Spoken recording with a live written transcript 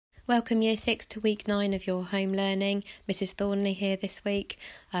Welcome Year 6 to Week 9 of your home learning. Mrs Thornley here this week.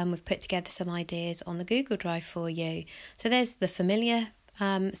 We've put together some ideas on the Google Drive for you. So there's the familiar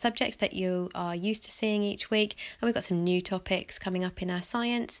subjects that you are used to seeing each week, and we've got some new topics coming up in our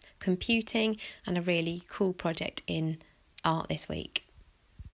science, computing, and a really cool project in art this week.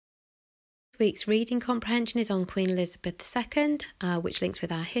 This week's reading comprehension is on Queen Elizabeth II, which links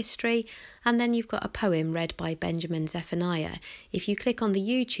with our history, and then you've got a poem read by Benjamin Zephaniah. If you click on the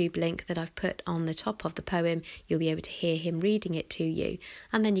YouTube link that I've put on the top of the poem, you'll be able to hear him reading it to you,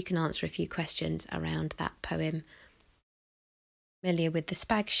 and then you can answer a few questions around that poem. Familiar with the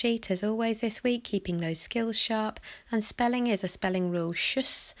spag sheet as always this week, keeping those skills sharp, and spelling is a spelling rule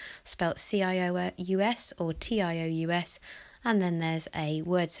SHUS, spelt C-I-O-U-S or T-I-O-U-S, and then there's a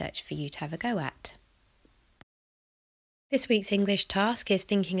word search for you to have a go at. This week's English task is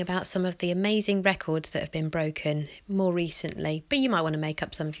thinking about some of the amazing records that have been broken more recently, but you might want to make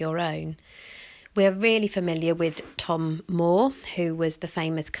up some of your own. We're really familiar with Tom Moore, who was the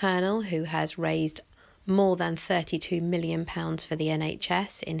famous colonel who has raised more than £32 million for the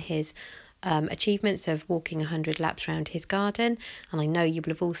NHS in his achievements of walking 100 laps around his garden, and I know you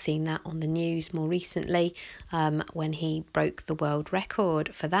will have all seen that on the news more recently when he broke the world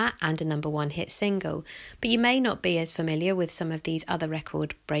record for that and a #1 hit single. But you may not be as familiar with some of these other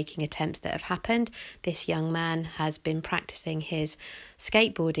record breaking attempts that have happened. This young man has been practicing his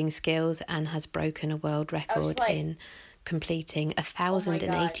skateboarding skills and has broken a world record in completing a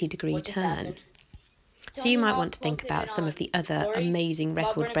 1,080-degree turn. So you might want to think about some of the other amazing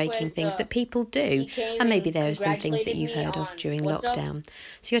record-breaking things that people do, and maybe there are some things that you've heard of during lockdown.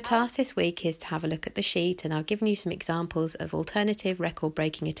 So your task this week is to have a look at the sheet, and I've given you some examples of alternative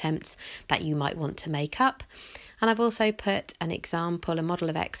record-breaking attempts that you might want to make up. And I've also put an example, a model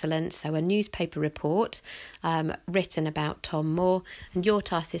of excellence, so a newspaper report written about Tom Moore. And your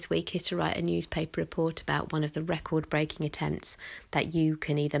task this week is to write a newspaper report about one of the record-breaking attempts that you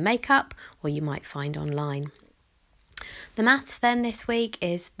can either make up or you might find online. The maths then this week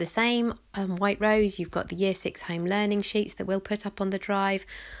is the same. White rows, you've got the Year 6 home learning sheets that we'll put up on the drive.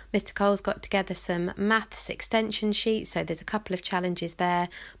 Mr Cole's got together some maths extension sheets, so there's a couple of challenges there,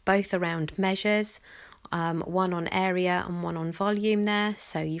 both around measures. One on area and one on volume there,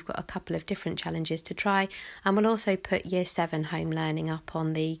 so you've got a couple of different challenges to try, and we'll also put Year 7 home learning up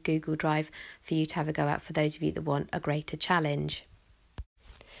on the Google Drive for you to have a go at for those of you that want a greater challenge.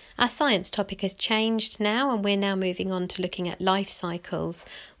 Our science topic has changed now, and we're now moving on to looking at life cycles.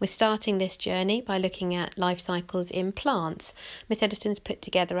 We're starting this journey by looking at life cycles in plants. Miss Ediston's put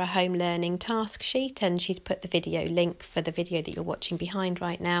together a home learning task sheet, and she's put the video link for the video that you're watching behind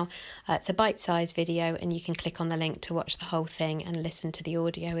right now. It's a bite-sized video, and you can click on the link to watch the whole thing and listen to the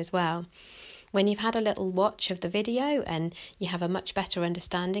audio as well. When you've had a little watch of the video and you have a much better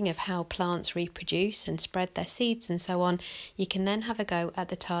understanding of how plants reproduce and spread their seeds and so on, you can then have a go at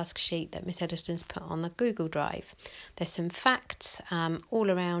the task sheet that Miss Ediston's put on the Google Drive. There's some facts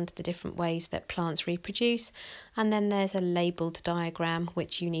all around the different ways that plants reproduce, and then there's a labelled diagram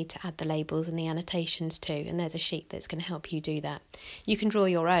which you need to add the labels and the annotations to, and there's a sheet that's going to help you do that. You can draw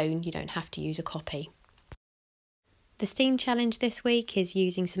your own, you don't have to use a copy. The STEAM challenge this week is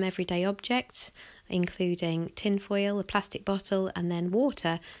using some everyday objects, including tinfoil, a plastic bottle, and then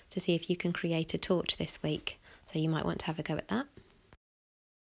water to see if you can create a torch this week. So you might want to have a go at that.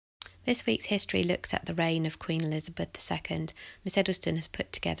 This week's history looks at the reign of Queen Elizabeth II. Miss Ediston has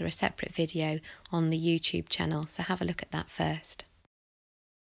put together a separate video on the YouTube channel, so have a look at that first.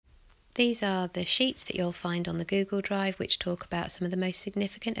 These are the sheets that you'll find on the Google Drive which talk about some of the most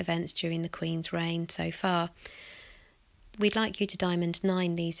significant events during the Queen's reign so far. We'd like you to diamond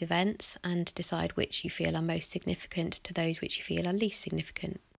 9 these events and decide which you feel are most significant to those which you feel are least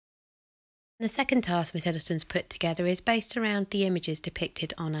significant. The second task Miss Ediston's put together is based around the images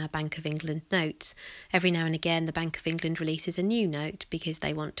depicted on our Bank of England notes. Every now and again the Bank of England releases a new note because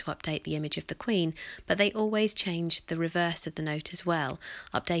they want to update the image of the Queen, but they always change the reverse of the note as well,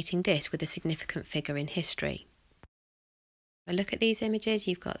 updating this with a significant figure in history. A look at these images,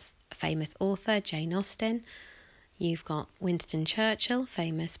 you've got a famous author, Jane Austen. You've got Winston Churchill,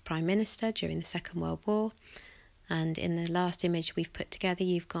 famous Prime Minister during the Second World War. And in the last image we've put together,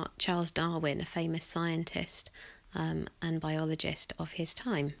 you've got Charles Darwin, a famous scientist and biologist of his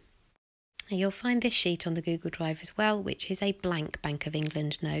time. And you'll find this sheet on the Google Drive as well, which is a blank Bank of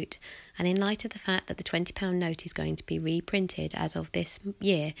England note. And in light of the fact that the £20 note is going to be reprinted as of this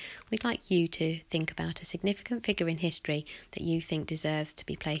year, we'd like you to think about a significant figure in history that you think deserves to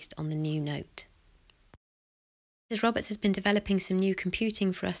be placed on the new note. Mrs. Roberts has been developing some new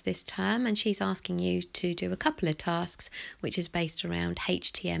computing for us this term, and she's asking you to do a couple of tasks which is based around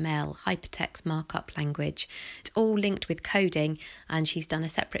HTML, hypertext markup language. It's all linked with coding, and she's done a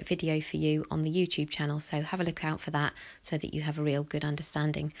separate video for you on the YouTube channel, so have a look out for that so that you have a real good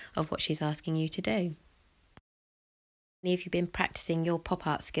understanding of what she's asking you to do. Have you been practicing your pop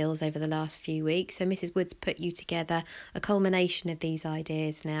art skills over the last few weeks? So Mrs. Woods put you together a culmination of these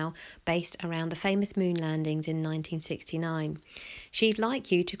ideas now based around the famous moon landings in 1969. She'd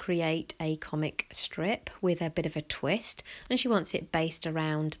like you to create a comic strip with a bit of a twist, and she wants it based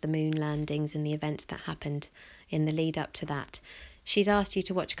around the moon landings and the events that happened in the lead up to that. She's asked you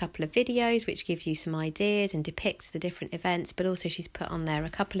to watch a couple of videos which gives you some ideas and depicts the different events, but also she's put on there a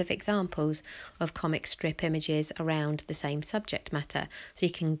couple of examples of comic strip images around the same subject matter, so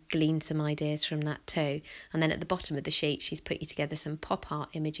you can glean some ideas from that too. And then at the bottom of the sheet she's put you together some pop art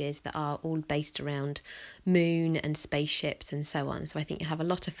images that are all based around moon and spaceships and so on. So I think you'll have a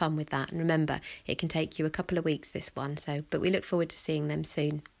lot of fun with that, and remember, it can take you a couple of weeks, this one, but we look forward to seeing them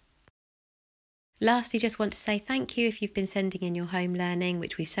soon. Lastly, just want to say thank you if you've been sending in your home learning,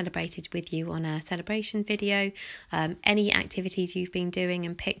 which we've celebrated with you on our celebration video. Any activities you've been doing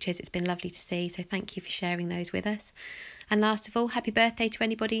and pictures, it's been lovely to see, so thank you for sharing those with us. And last of all, happy birthday to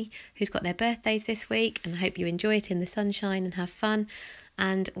anybody who's got their birthdays this week, and I hope you enjoy it in the sunshine and have fun,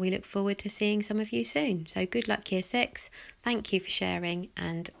 and we look forward to seeing some of you soon. So good luck Year 6, thank you for sharing,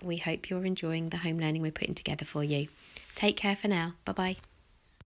 and we hope you're enjoying the home learning we're putting together for you. Take care for now, bye bye.